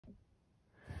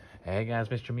Hey guys,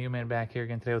 Mr. Mewman back here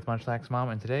again today with Munchlax Mom,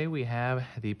 and today we have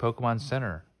the Pokemon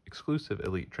Center exclusive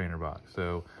Elite Trainer box.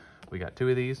 So we got 2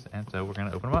 of these, and so we're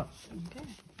gonna open them up. Okay.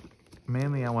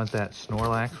 Mainly, I want that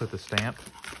Snorlax with the stamp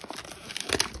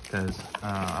because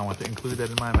I want to include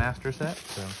that in my master set.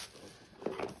 So,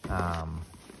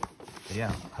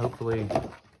 yeah, hopefully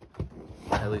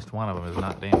at least one of them is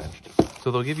not damaged.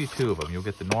 So they'll give you 2 of them. You'll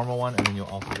get the normal one, and then you'll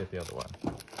also get the other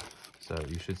one. So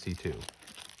you should see 2.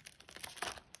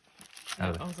 I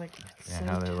was like, yeah, so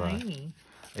how they tiny.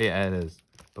 Yeah, it is.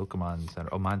 Pokemon Center.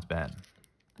 Oh, mine's bent.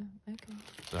 Oh, okay.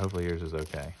 So hopefully yours is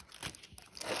okay.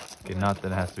 Okay, not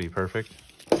that it has to be perfect.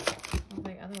 I was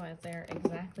like, otherwise they're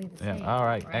exactly the same. Yeah, all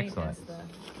right, right? excellent. As the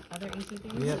other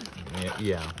ETBs? Yep.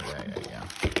 Yeah.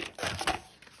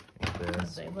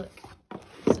 This. They look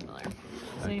similar.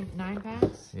 Same 9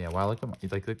 packs? Yeah, wow, look at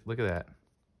that.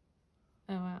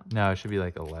 Oh, wow. No, it should be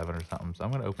like 11 or something. So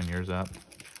I'm going to open yours up.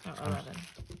 Oh, 11.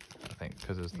 I think,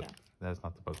 because Yeah. that's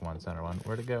not the Pokemon Center one.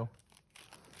 Where'd it go?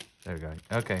 There we go.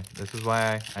 Okay, this is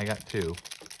why I got 2.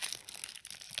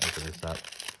 Open this up.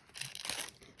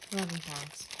 11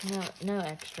 packs. No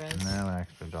extras. No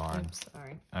extra, darn. Oops,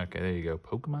 sorry. Okay, there you go.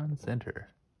 Pokemon Center.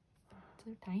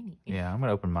 So tiny. Yeah, I'm going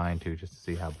to open mine too, just to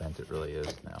see how bent it really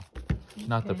is now.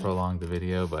 Not to prolong the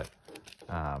video, but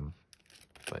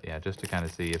yeah, just to kind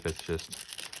of see if it's just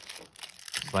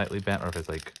slightly bent or if it's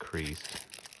like creased.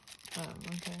 Oh,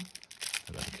 okay.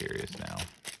 Because I'm curious now.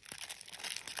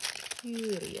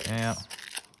 Curious. Yeah.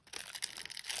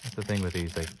 That's the thing with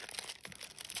these, like,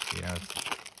 you know.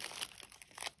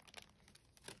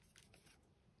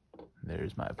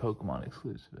 There's my Pokemon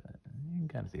exclusive. You can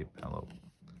kind of see it a little,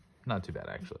 not too bad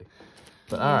actually.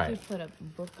 But all right. You could put a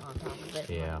book on top of it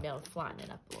and be able to flatten it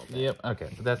up a little bit. Yep, okay,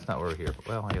 but that's not what we're here for.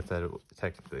 Well, I guess that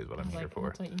technically is what I'm here for.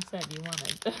 That's what you said you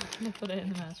wanted to put it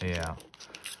in the master. Yeah.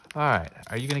 All right,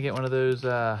 are you going to get one of those,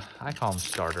 I call them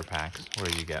starter packs, where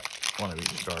you get one of each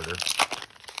starter?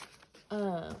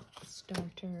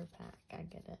 Starter pack, I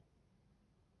get it.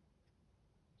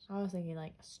 I was thinking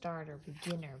like a starter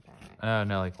beginner pack. Oh,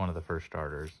 no, like one of the first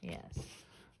starters. Yes.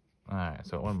 All right,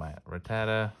 so what am I?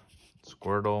 Rattata,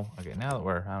 Squirtle. Okay, now that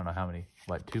we're, I don't know how many,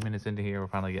 what, 2 minutes into here, we're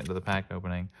finally getting to the pack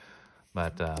opening.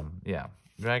 But, yeah,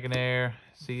 Dragonair,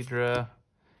 Seadra,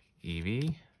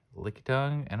 Eevee,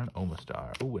 Lickitung, and an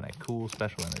Omastar. Ooh, and a cool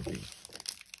special energy.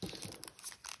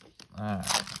 Alright.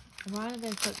 Why did they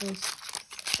put those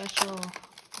special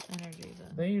energies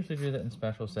in? They usually do that in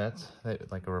special sets,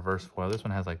 like a reverse foil. This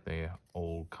one has like the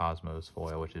old Cosmos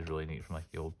foil, which is really neat from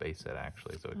like the old base set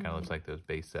actually. So it kind of looks like those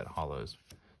base set hollows.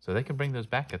 So they can bring those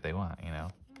back if they want, you know.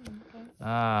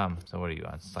 Okay. So what are you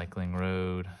on? Cycling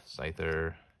Road,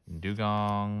 Scyther,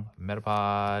 Dugong,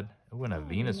 Metapod, ooh, and a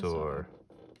Venusaur.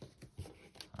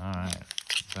 Alright.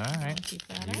 Alright. You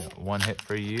got 1 hit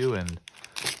for you, and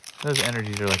those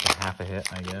energies are like a half a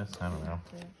hit, I guess. I don't know.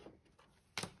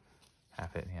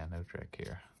 Half hit, yeah, no trick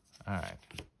here. Alright.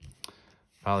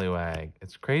 Poliwag.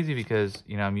 It's crazy because,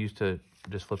 you know, I'm used to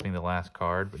just flipping the last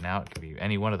card, but now it could be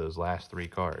any one of those last 3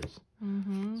 cards.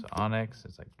 So Onyx,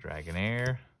 it's like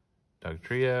Dragonair,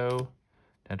 Dugtrio,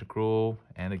 Tentacruel,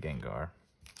 and a Gengar.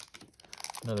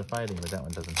 Another fighting, but that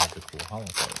one doesn't have the cool hollow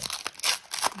fighting.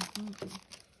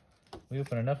 We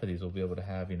open enough of these, we'll be able to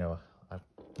have, you know,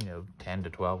 10 to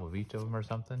 12 of each of them or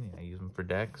something. You know, use them for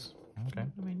decks. Okay.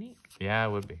 That'd be neat. Yeah, it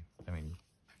would be. I mean,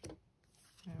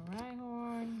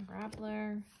 Rhyhorn,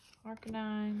 Grappler,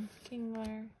 Arcanine,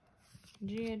 Kingler,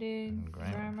 Geodude,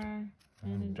 Grimer,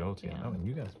 and Jolteon. Oh, and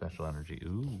you got a special energy.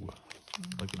 Ooh,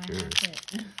 look at yours.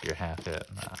 Your half hit.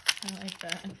 Nah. I like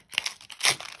that.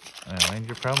 And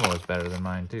your promo is better than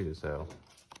mine too, so.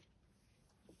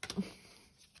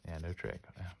 Yeah, no trick.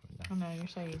 Oh no, you're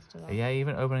so used to that. Yeah,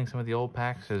 even opening some of the old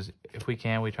packs, because if we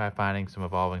can, we try finding some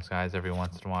Evolving Skies every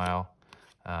once in a while,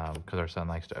 because our son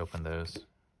likes to open those.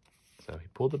 So he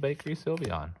pulled the Bakery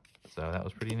Sylveon, so that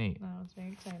was pretty neat. That was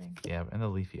very exciting. Yeah, and the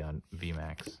Leafeon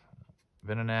VMAX.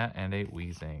 Venonat and a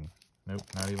Weezing. Nope,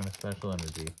 not even a special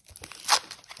energy.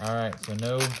 Alright, so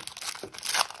no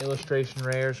illustration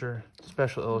rares or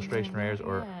special illustration rares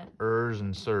or Ers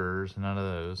and Sirs, none of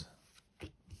those.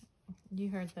 You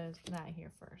heard that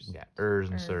here first. Yeah, Ers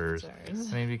and Sirs.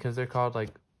 I mean, because they're called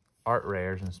like art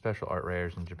rares and special art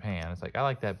rares in Japan. It's like, I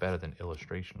like that better than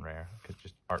illustration rare, because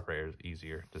just art rare is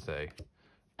easier to say.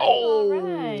 Oh,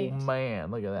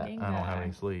 man, look at that. I don't have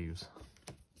any sleeves.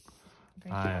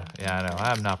 Yeah, I know.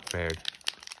 I'm not prepared.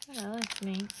 Oh, that's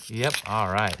neat. Yep,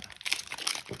 alright.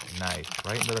 Nice.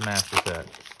 Right into the master set.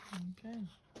 Okay.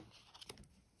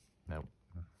 Nope.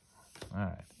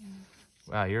 Alright.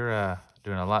 Wow, you're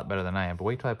doing a lot better than I am. But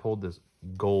wait till I pulled this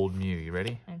gold Mew. You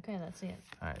ready? Okay, let's see it.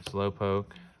 Alright, Slowpoke,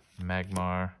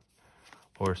 Magmar,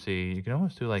 Or see, you can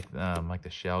almost do like the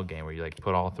shell game where you like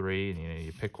put all three and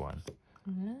you pick one.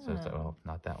 So it's like, well,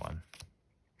 not that one.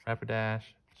 Rapidash,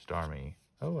 Starmie.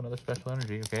 Oh, another special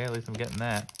energy. Okay, at least I'm getting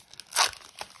that.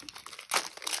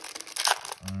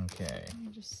 Okay.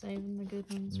 I'm just saving the good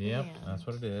ones. Yep, that's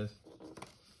what it is.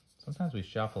 Sometimes we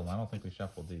shuffle them. I don't think we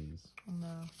shuffled these.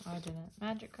 No, I didn't.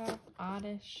 Magikarp,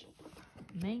 Oddish,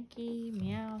 Mankey,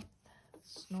 Meowth,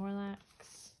 Snorlax,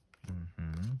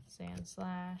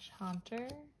 Sandslash, Haunter,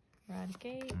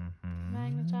 Eradicate,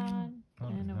 Magneton,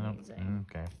 and a Weezing.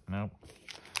 Okay, nope.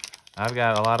 I've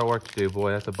got a lot of work to do.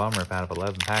 Boy, that's a bummer if out of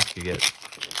 11 packs you get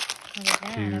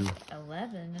Out of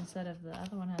 11 instead of the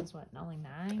other one has, what, only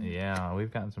 9? Yeah,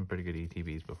 we've gotten some pretty good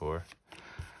ETBs before.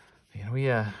 You know,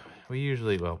 we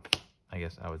usually, well, I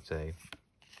guess I would say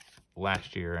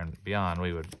last year and beyond,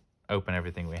 we would open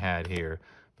everything we had here.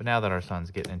 But now that our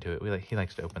son's getting into it, he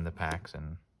likes to open the packs,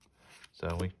 and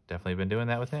so we've definitely been doing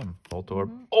that with him. Voltorb.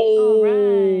 Oh,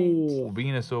 right.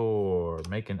 Venusaur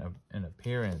making an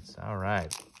appearance. All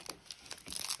right.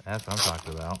 That's what I'm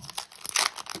talking about.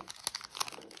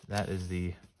 That is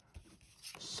the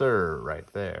Sir right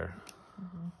there.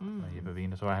 You have a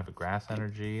Venusaur. I have a Grass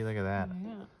Energy. Look at that.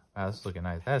 Yeah. Wow, this is looking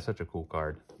nice. That is such a cool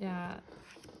card. Yeah.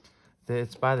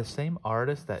 It's by the same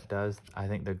artist that does, I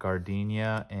think, the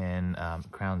Gardenia and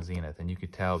Crown Zenith. And you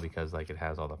could tell because, like, it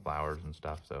has all the flowers and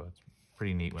stuff. So it's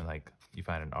pretty neat when, like, you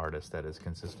find an artist that is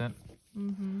consistent.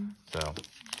 So.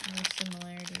 There's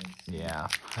similarities. Yeah.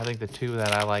 I think the two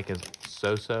that I like is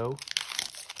So-So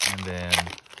and then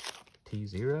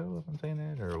T0, if I'm saying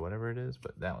that, or whatever it is.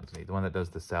 But that one's neat. The one that does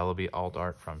the Celebi alt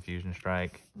art from Fusion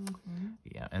Strike.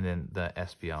 Yeah. And then the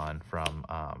Espeon from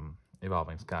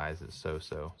Evolving Skies is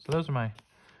So-So. So those are my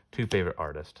two favorite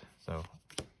artists. So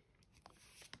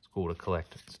it's cool to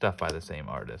collect stuff by the same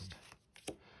artist.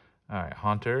 All right.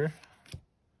 Haunter,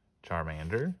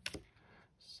 Charmander,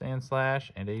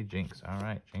 Sandslash, and a Jinx. All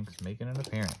right. Jinx making an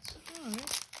appearance. Oh,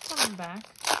 it's coming back.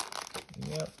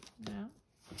 Yep. Yeah.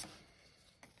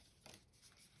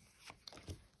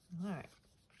 All right.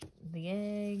 The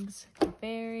eggs,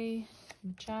 Clefairy,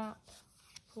 Machop,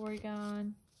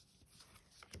 Porygon,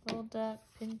 Golduck,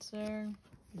 Pinsir,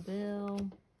 Bill,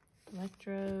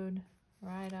 Electrode,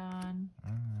 Rhydon,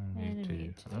 and a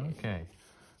Mewtwo. Okay.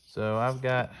 So I've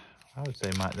got, I would say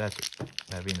that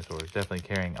Venusaur is definitely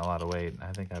carrying a lot of weight.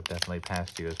 I think I've definitely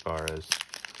passed you as far as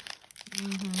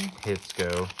hits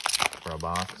go for a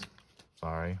box.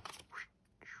 Sorry.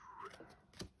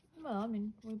 Well, I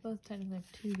mean, we both technically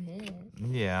have 2 hits.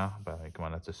 Yeah, but like, come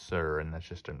on, that's a Sir, and that's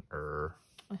just an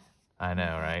I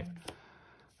know, right?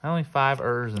 Only 5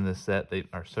 in this set they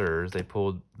are Sirs. They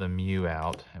pulled the Mew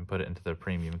out and put it into the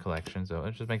premium collection, so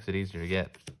it just makes it easier to get.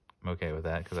 I'm okay with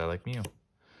that because I like Mew.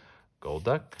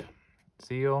 Golduck,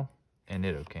 Seal, and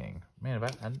Nidoking. Man,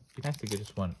 it'd be nice to get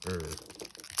just one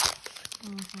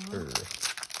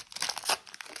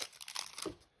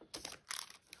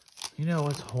You know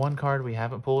what's one card we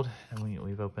haven't pulled, and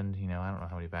we've opened, I don't know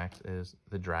how many packs, is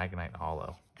the Dragonite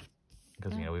Holo.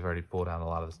 Because, we've already pulled out a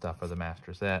lot of the stuff for the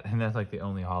Master Set, and that's like the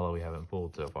only Holo we haven't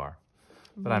pulled so far.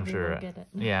 But Maybe I'm sure, we'll get it.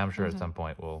 yeah, I'm sure at some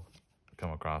point we'll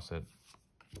come across it.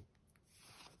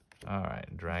 All right,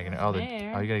 Dragonair. Oh,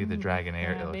 you gotta get the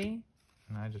Dragonair.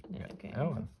 I just got, okay.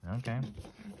 Oh, okay.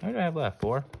 How do I have left?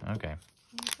 4? Okay.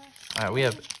 All right, we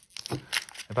have,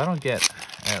 if I don't get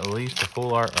at least a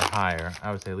full art or higher,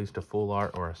 I would say at least a full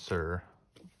art or a Sir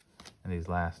in these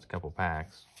last couple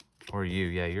packs. Or you,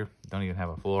 yeah, you don't even have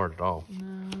a full art at all.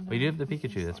 No, but you do have the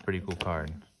Pikachu. That's a pretty cool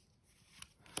card.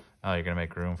 Oh, you're gonna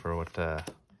make room for what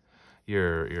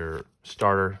your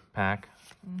starter pack.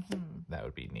 That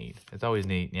would be neat. It's always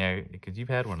neat, yeah, because you've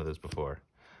had one of those before.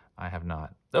 I have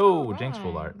not. Oh, Jinx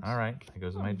full art. All right, that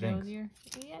goes with my Jinx. Your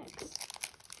EX.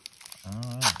 All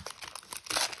right.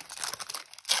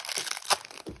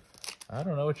 I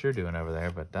don't know what you're doing over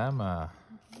there, but I'm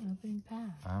opening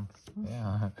packs.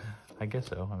 Yeah, I guess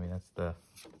so. I mean, that's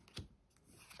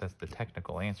the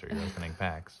technical answer. You're opening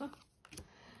packs.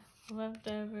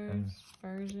 Leftovers,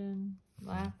 Version,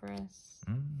 Lapras,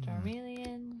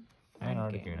 Charmeleon, and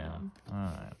Articuno. All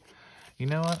right. You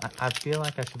know what? I feel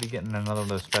like I should be getting another of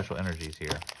those special energies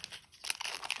here.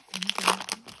 I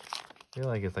feel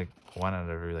like it's like 1 out of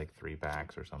every like 3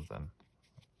 packs or something.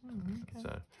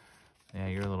 So, yeah,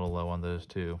 you're a little low on those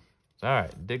too. So, all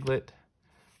right, Diglett,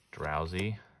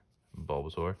 Drowsy,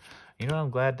 Bulbasaur. You know what I'm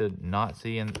glad to not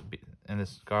see in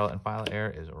this Scarlet and Violet era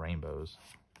is rainbows.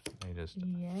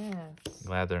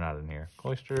 Glad they're not in here.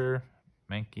 Cloyster,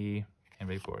 Mankey, and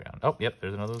Vaporeon. Oh, yep,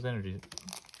 there's another of those energies.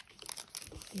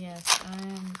 Yes,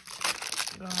 I'm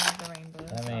don't have the rainbow.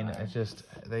 I mean, it's just,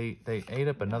 they ate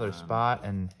up another spot.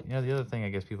 And, you know, the other thing I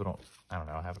guess people don't, I don't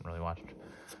know, I haven't really watched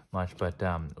much, but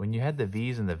when you had the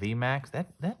Vs and the VMAX,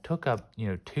 that took up, you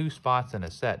know, 2 spots in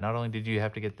a set. Not only did you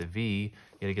have to get the V,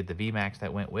 you had to get the VMAX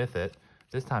that went with it.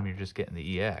 This time you're just getting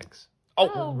the EX.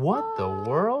 Oh, what the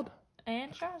world?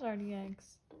 And Charizard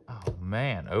EX. Oh,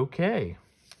 man. Okay.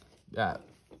 I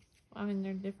mean,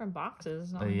 they're different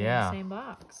boxes, not yeah. the same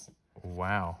box.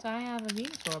 Wow. So I have a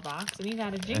Venusaur box, and you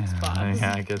got a Jinx box.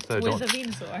 Yeah, I guess so. With a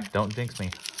Venusaur. Don't jinx me.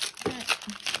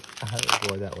 Oh,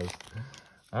 boy, that was...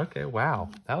 Okay, wow.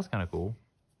 That was kind of cool.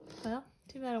 Well,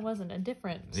 too bad it wasn't a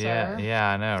different Yeah, sir. yeah,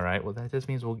 I know, right? Well, that just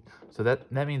means we'll... So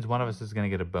that means one of us is going to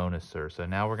get a bonus, sir. So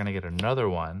now we're going to get another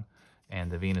one,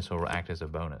 and the Venusaur will act as a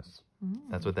bonus.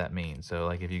 That's what that means. So,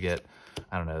 like, if you get,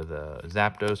 I don't know, the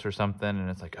Zapdos or something,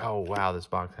 and it's like, oh, wow, this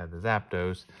box had the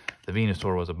Zapdos, the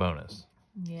Venusaur was a bonus.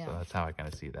 Yeah. So that's how I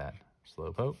kind of see that.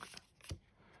 Slowpoke,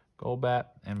 Golbat,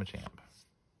 and Machamp.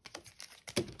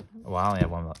 Well, I only have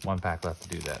one pack left to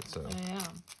do that, so. Yeah.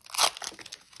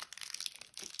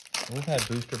 We've had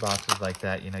booster boxes like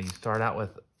that. You know, you start out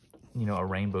with, you know, a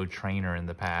rainbow trainer in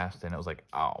the past, and it was like,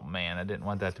 oh, man, I didn't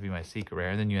want that to be my secret rare.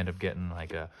 And then you end up getting,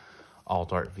 like, a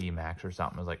Alt-Art VMAX or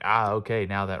something. It's like, okay,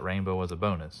 now that rainbow was a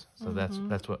bonus. So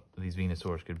that's what these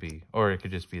Venusaurs could be. Or it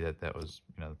could just be that was,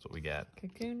 you know, that's what we got.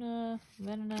 Kakuna,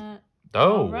 Venonat.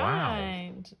 Oh,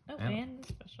 right. wow. Oh, and the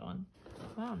special one.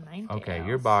 Wow, 9 Okay, tails.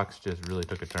 your box just really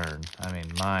took a turn. I mean,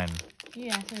 mine.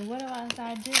 Yeah, so what was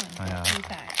I doing? Yeah.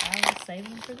 I was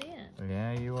saving for the end.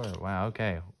 Yeah, you were. Wow,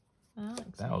 okay.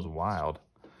 That was wild.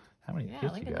 How many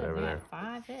hits you got over there?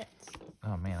 5 hits.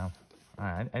 Oh, man. All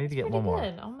right, I need to get Pretty one more.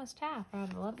 good. Almost half out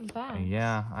of 11 packs.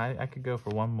 Yeah, I could go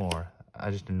for one more.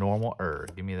 Just a normal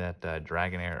Give me that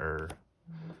Dragonair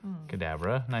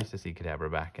Kadabra. Nice to see Kadabra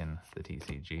back in the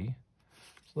TCG.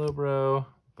 Slowbro,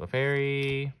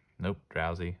 Clefairy. Nope,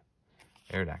 Drowsy.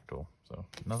 Aerodactyl. So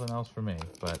nothing else for me,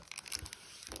 but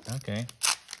okay.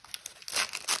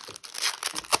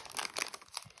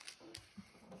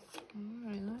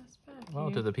 Alright, last pack.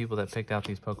 Well, to the people that picked out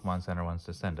these Pokemon Center ones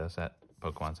to send us at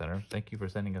Pokemon Center, thank you for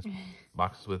sending us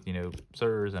boxes with, you know,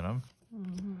 sirs in them.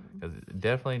 Because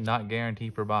definitely not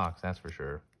guaranteed per box, that's for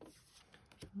sure.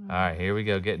 All right, here we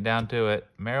go. Getting down to it.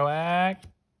 Marowak.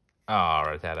 Oh,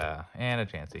 Rattata. And a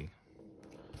Chansey.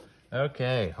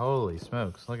 Okay, holy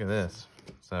smokes. Look at this.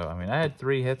 So, I mean, I had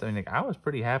 3 hits. I mean, like, I was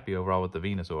pretty happy overall with the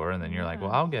Venusaur. And then you're like,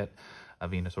 well, I'll get a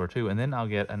Venusaur too. And then I'll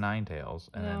get a Ninetales.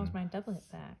 And that was my double hit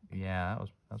pack. Yeah, that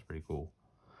was pretty cool.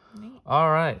 Neat.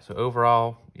 All right. So,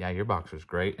 overall, yeah, your box was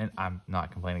great. And I'm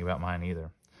not complaining about mine either.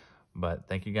 But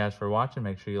thank you guys for watching.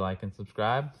 Make sure you like and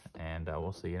subscribe. And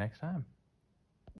we'll see you next time.